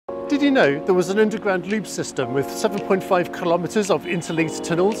Did you know there was an underground loop system with 7.5 kilometers of interlinked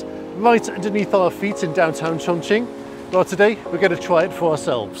tunnels right underneath our feet in downtown Chongqing? Well, today we're going to try it for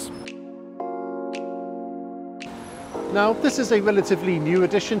ourselves. Now, this is a relatively new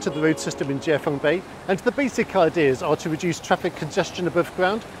addition to the road system in Jiefangbei, and the basic ideas are to reduce traffic congestion above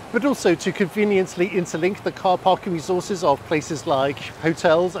ground, but also to conveniently interlink the car parking resources of places like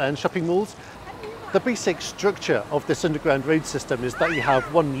hotels and shopping malls. The basic structure of this underground road system is that you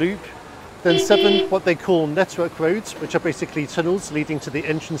have one loop, then 7 what they call network roads, which are basically tunnels leading to the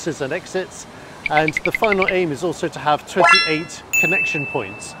entrances and exits, and the final aim is also to have 28 connection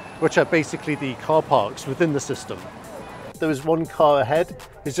points, which are basically the car parks within the system. There was one car ahead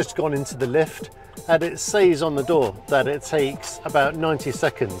who's just gone into the lift, and it says on the door that it takes about 90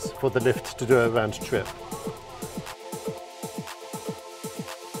 seconds for the lift to do a round trip.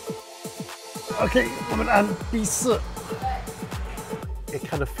 Okay, it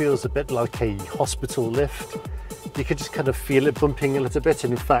kind of feels a bit like a hospital lift. You can just kind of feel it bumping a little bit,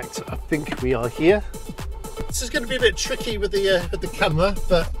 and in fact, I think we are here. This is going to be a bit tricky with the camera,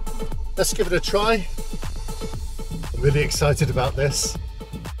 but let's give it a try. I'm really excited about this.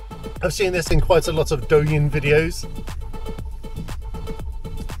 I've seen this in quite a lot of Douyin videos.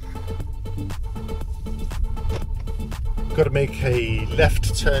 Got to make a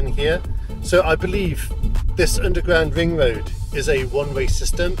left turn here. So I believe this underground ring road is a one-way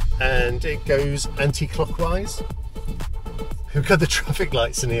system and it goes anti-clockwise. We've got the traffic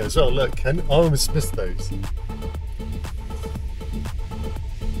lights in here as well. Look, I almost missed those.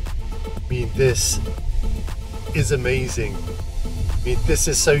 I mean, this is amazing. I mean, this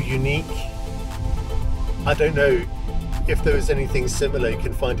is so unique. I don't know if there is anything similar you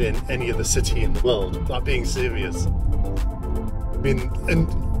can find in any other city in the world. I'm being serious. I mean,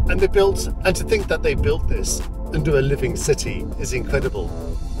 and they built, and to think that they built this under a living city is incredible,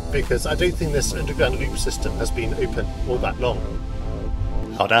 because I don't think this underground loop system has been open all that long.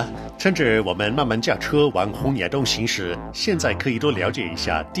 好的，趁着我们慢慢驾车往洪崖洞行驶，现在可以多了解一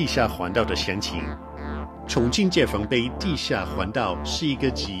下地下环道的详情。重庆解放碑地下环道是一个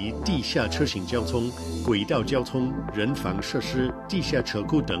集地下车行交通、轨道交通、人防设施、地下车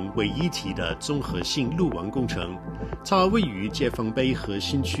库等为一体的综合性路网工程。它位于解放碑核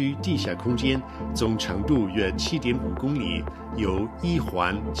心区地下空间，总长度约 7.5 公里，由一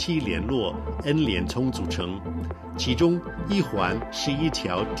环、7联络、N 联通组成。其中一环是一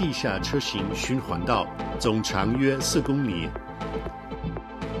条地下车行循环道，总长约4公里。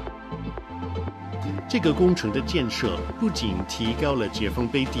这个工程的建设不仅提高了解放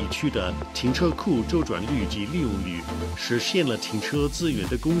碑地区的停车库周转率及利用率，实现了停车资源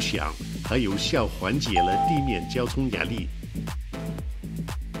的共享，还有效缓解了地面交通压力。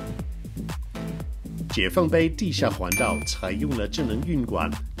解放碑地下环道采用了智能运管、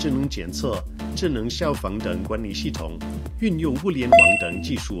智能检测、智能消防等管理系统，运用物联网等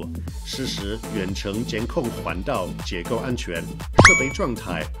技术，实时远程监控环道结构安全、设备状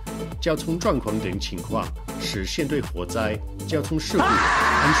态、交通状况等情况，实现对火灾、交通事故、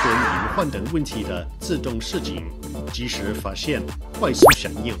安全隐患等问题的自动示警，及时发现，快速响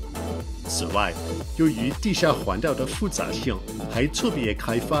应。此外，由于地下环道的复杂性，还特别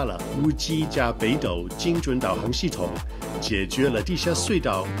开发了5G 加北斗精准导航系统，解决了地下隧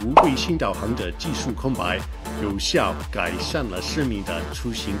道无卫星导航的技术空白，有效改善了市民的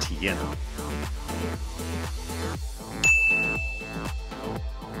出行体验。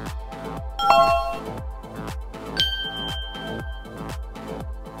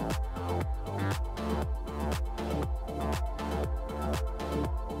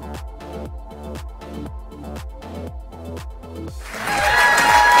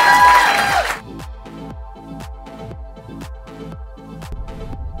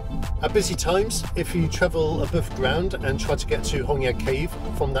At busy times, if you travel above ground and try to get to Hongyadong Cave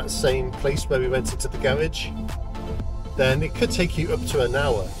from that same place where we went into the garage, then it could take you up to an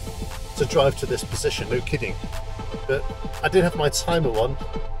hour to drive to this position, no kidding. But I did have my timer on,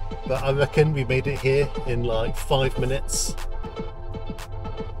 but I reckon we made it here in like 5 minutes.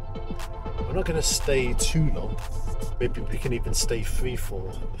 We're not going to stay too long. Maybe we can even stay free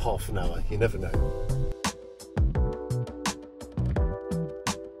for half an hour, you never know.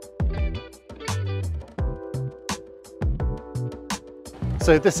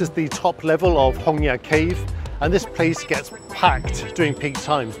 So this is the top level of Hongyadong Cave, and this place gets packed during peak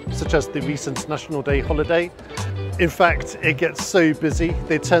times, such as the recent National Day holiday. In fact, it gets so busy,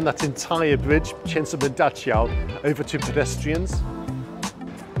 they turn that entire bridge, Qiansimen Daqiao, over to pedestrians.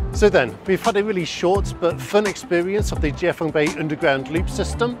 So then, we've had a really short but fun experience of the Jiefangbei Underground Loop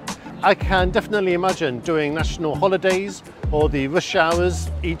system. I can definitely imagine during national holidays or the rush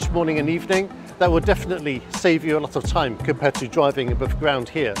hours each morning and evening, that would definitely save you a lot of time compared to driving above ground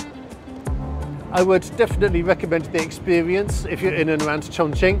here. I would definitely recommend the experience if you're in and around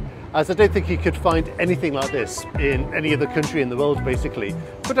Chongqing, as I don't think you could find anything like this in any other country in the world basically.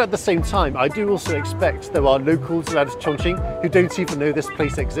 But at the same time, I do also expect there are locals around Chongqing who don't even know this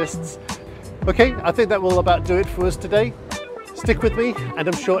place exists. Okay, I think that will about do it for us today. Stick with me, and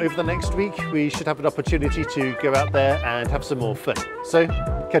I'm sure over the next week we should have an opportunity to go out there and have some more fun. So,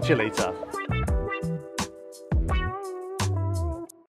 catch you later.